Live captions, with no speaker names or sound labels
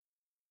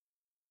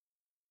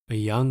A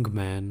young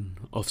man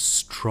of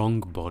strong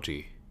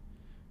body,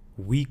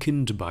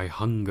 weakened by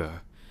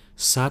hunger,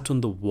 sat on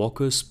the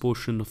walker's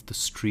portion of the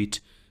street,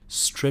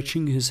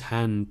 stretching his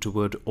hand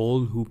toward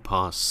all who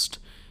passed,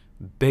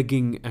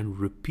 begging and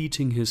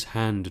repeating his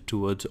hand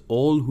towards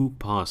all who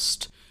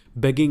passed,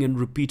 begging and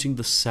repeating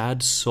the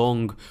sad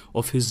song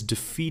of his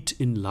defeat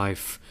in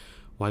life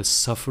while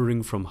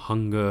suffering from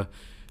hunger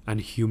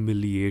and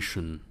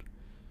humiliation.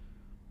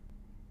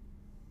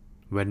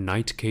 When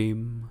night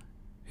came,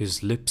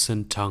 his lips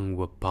and tongue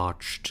were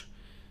parched,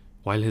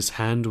 while his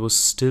hand was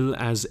still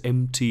as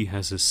empty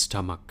as his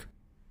stomach.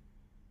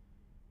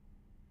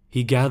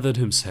 He gathered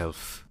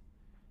himself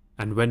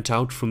and went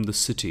out from the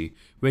city,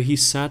 where he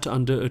sat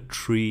under a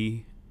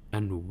tree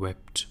and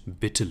wept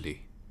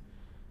bitterly.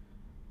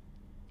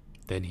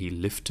 Then he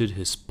lifted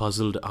his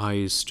puzzled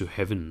eyes to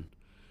heaven,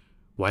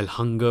 while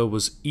hunger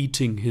was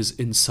eating his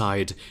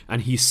inside,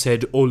 and he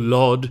said, "O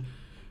Lord,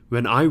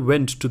 when I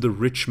went to the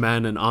rich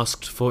man and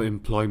asked for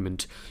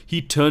employment,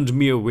 he turned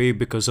me away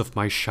because of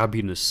my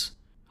shabbiness.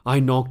 I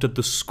knocked at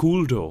the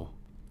school door,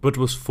 but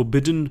was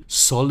forbidden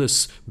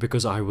solace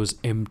because I was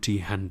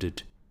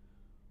empty-handed.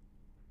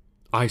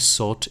 I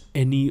sought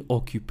any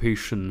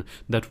occupation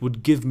that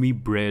would give me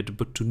bread,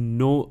 but to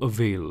no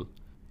avail.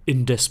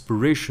 In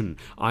desperation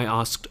I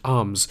asked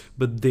alms,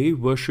 but they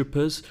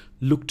worshippers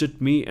looked at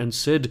me and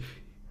said,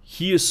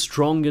 'He is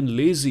strong and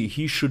lazy,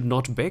 he should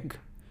not beg.'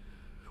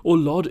 O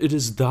Lord, it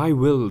is thy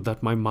will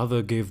that my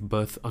mother gave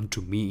birth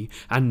unto me,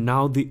 and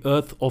now the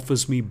earth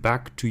offers me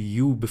back to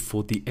you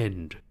before the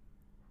end."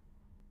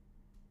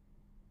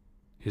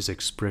 His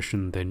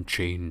expression then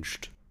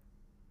changed.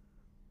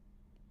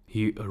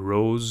 He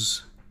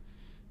arose,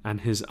 and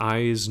his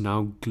eyes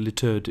now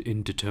glittered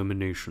in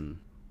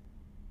determination.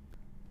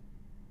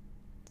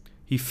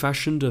 He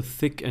fashioned a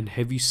thick and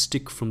heavy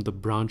stick from the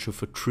branch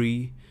of a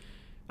tree,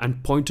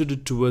 and pointed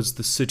it towards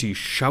the city,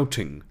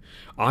 shouting,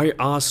 "I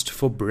asked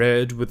for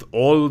bread with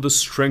all the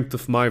strength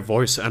of my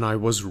voice, and I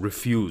was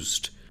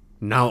refused.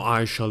 Now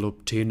I shall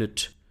obtain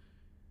it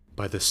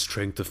by the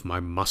strength of my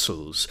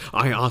muscles.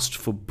 I asked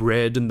for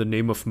bread in the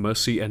name of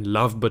mercy and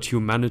love, but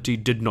humanity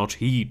did not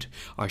heed.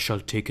 I shall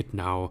take it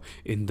now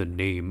in the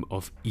name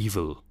of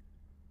evil."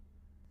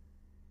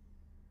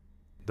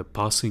 The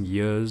passing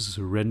years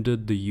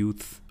rendered the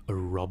youth a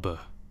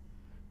robber,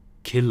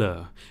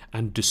 killer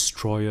and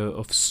destroyer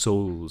of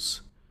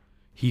souls.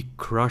 He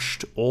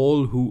crushed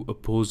all who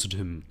opposed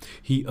him.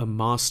 He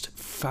amassed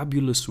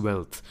fabulous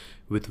wealth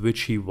with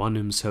which he won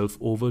himself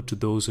over to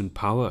those in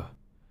power.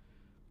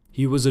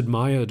 He was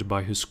admired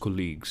by his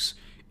colleagues,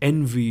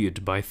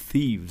 envied by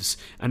thieves,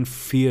 and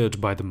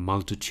feared by the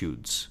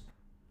multitudes.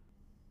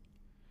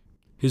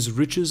 His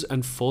riches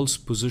and false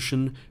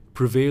position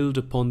prevailed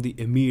upon the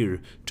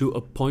emir to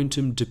appoint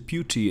him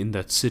deputy in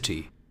that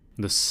city,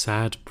 the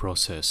sad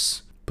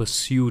process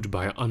pursued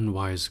by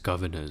unwise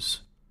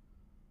governors.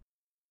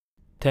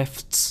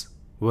 Thefts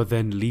were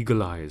then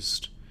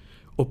legalized.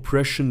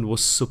 Oppression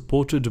was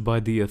supported by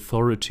the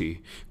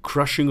authority.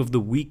 Crushing of the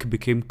weak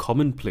became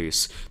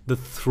commonplace. The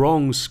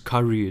throngs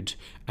scurried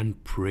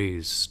and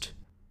praised.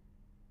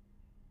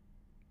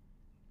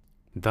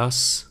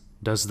 Thus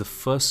does the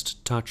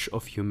first touch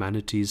of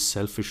humanity's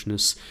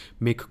selfishness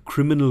make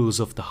criminals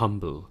of the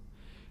humble,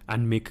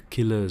 and make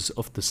killers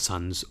of the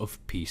sons of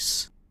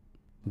peace.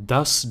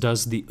 Thus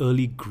does the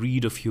early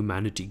greed of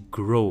humanity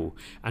grow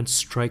and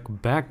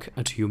strike back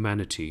at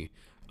humanity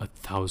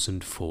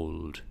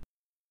 1,000-fold.